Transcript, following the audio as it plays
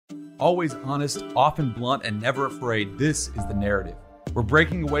Always honest, often blunt, and never afraid, this is The Narrative. We're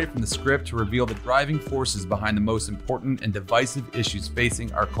breaking away from the script to reveal the driving forces behind the most important and divisive issues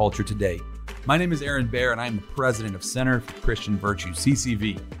facing our culture today. My name is Aaron Baer, and I am the president of Center for Christian Virtue,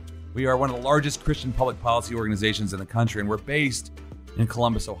 CCV. We are one of the largest Christian public policy organizations in the country, and we're based in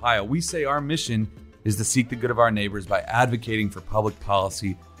Columbus, Ohio. We say our mission is to seek the good of our neighbors by advocating for public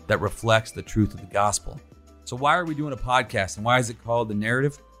policy that reflects the truth of the gospel. So why are we doing a podcast, and why is it called The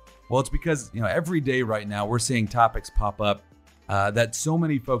Narrative? Well, it's because every day right now we're seeing topics pop up that so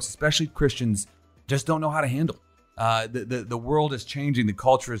many folks, especially Christians, just don't know how to handle. The world is changing, the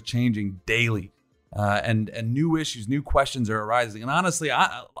culture is changing daily, and new issues, new questions are arising. And honestly,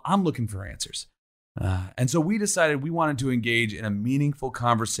 I'm looking for answers. And so we decided we wanted to engage in a meaningful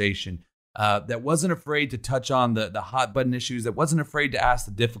conversation that wasn't afraid to touch on the hot button issues, that wasn't afraid to ask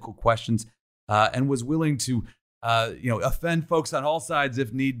the difficult questions, and was willing to offend folks on all sides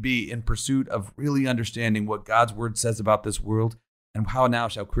if need be, in pursuit of really understanding what God's word says about this world and how now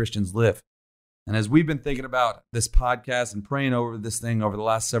shall Christians live. And as we've been thinking about this podcast and praying over this thing over the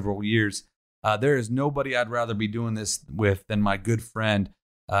last several years, there is nobody I'd rather be doing this with than my good friend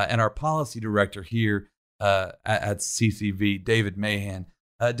and our policy director here at CCV, David Mahan.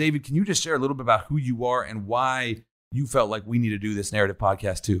 David, can you just share a little bit about who you are and why you felt like we need to do this narrative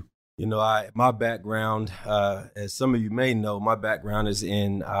podcast too? My background, as some of you may know, my background is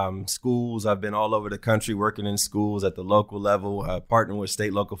in schools. I've been all over the country working in schools at the local level, partnering with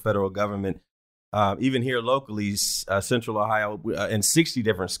state, local, federal government. Even here locally, Central Ohio, in 60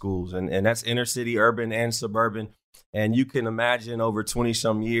 different schools. And that's inner city, urban, and suburban. And you can imagine over 20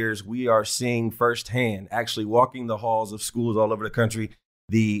 some years, we are seeing firsthand, actually walking the halls of schools all over the country,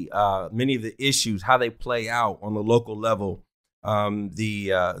 the many of the issues, how they play out on the local level.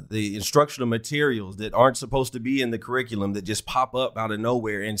 The instructional materials that aren't supposed to be in the curriculum that just pop up out of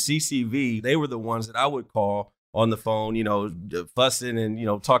nowhere. And CCV, they were the ones that I would call on the phone, fussing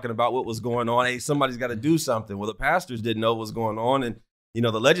and, talking about what was going on. Hey, somebody's got to do something. Well, the pastors didn't know what was going on. And,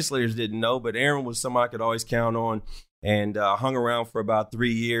 the legislators didn't know. But Aaron was somebody I could always count on, and hung around for about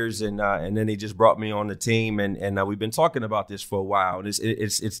 3 years. And then he just brought me on the team. And we've been talking about this for a while. And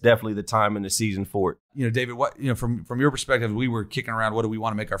it's definitely the time and the season for it. David, what from your perspective, we were kicking around, what do we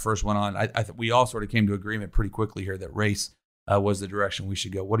want to make our first one on? I we all sort of came to agreement pretty quickly here that race was the direction we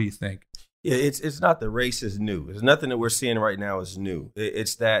should go. What do you think? Yeah, it's not that race is new. There's nothing that we're seeing right now is new.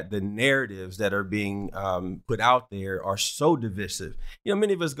 It's that the narratives that are being put out there are so divisive.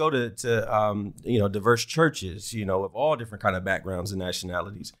 Many of us go to diverse churches, of all different kind of backgrounds and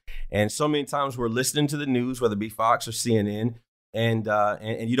nationalities. And so many times we're listening to the news, whether it be Fox or CNN, and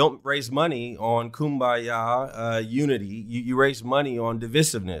you don't raise money on kumbaya unity. You raise money on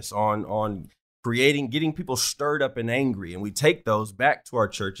divisiveness, on getting people stirred up and angry. And we take those back to our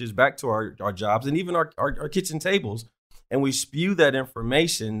churches, back to our jobs, and even our kitchen tables. And we spew that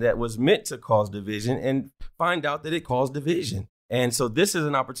information that was meant to cause division and find out that it caused division. And so this is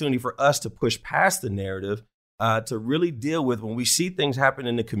an opportunity for us to push past the narrative, to really deal with when we see things happen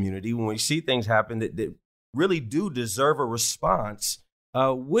in the community, when we see things happen that really do deserve a response.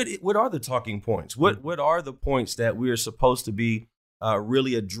 What are the talking points? What are the points that we are supposed to be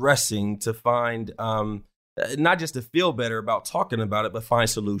really addressing to find, not just to feel better about talking about it, but find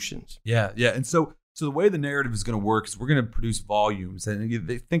solutions? Yeah. And so the way the narrative is going to work is we're going to produce volumes, and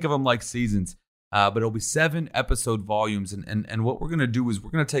they think of them like seasons, but it'll be 7 episode volumes. And what we're going to do is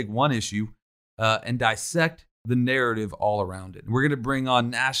we're going to take one issue and dissect the narrative all around it. And we're going to bring on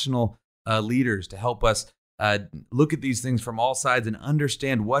national leaders to help us look at these things from all sides and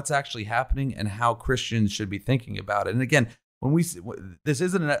understand what's actually happening and how Christians should be thinking about it. And again, this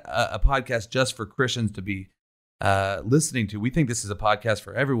isn't a podcast just for Christians to be listening to. We think this is a podcast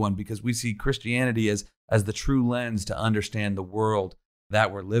for everyone because we see Christianity as the true lens to understand the world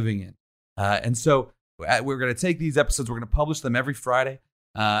that we're living in. And so we're going to take these episodes, we're going to publish them every Friday,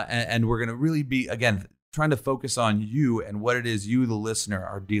 and we're going to really be, again, trying to focus on you and what it is you, the listener,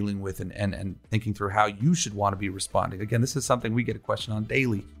 are dealing with and thinking through how you should want to be responding. Again, this is something we get a question on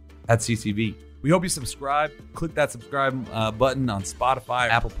daily at CCV. We hope you subscribe. Click that subscribe button on Spotify,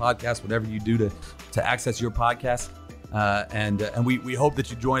 Apple Podcasts, whatever you do to access your podcast. And we hope that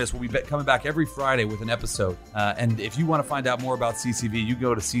you join us. We'll be coming back every Friday with an episode. And if you want to find out more about CCV, you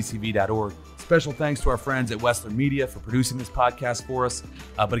go to ccv.org. Special thanks to our friends at Westler Media for producing this podcast for us.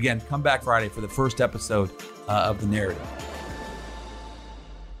 But again, come back Friday for the first episode of The Narrative.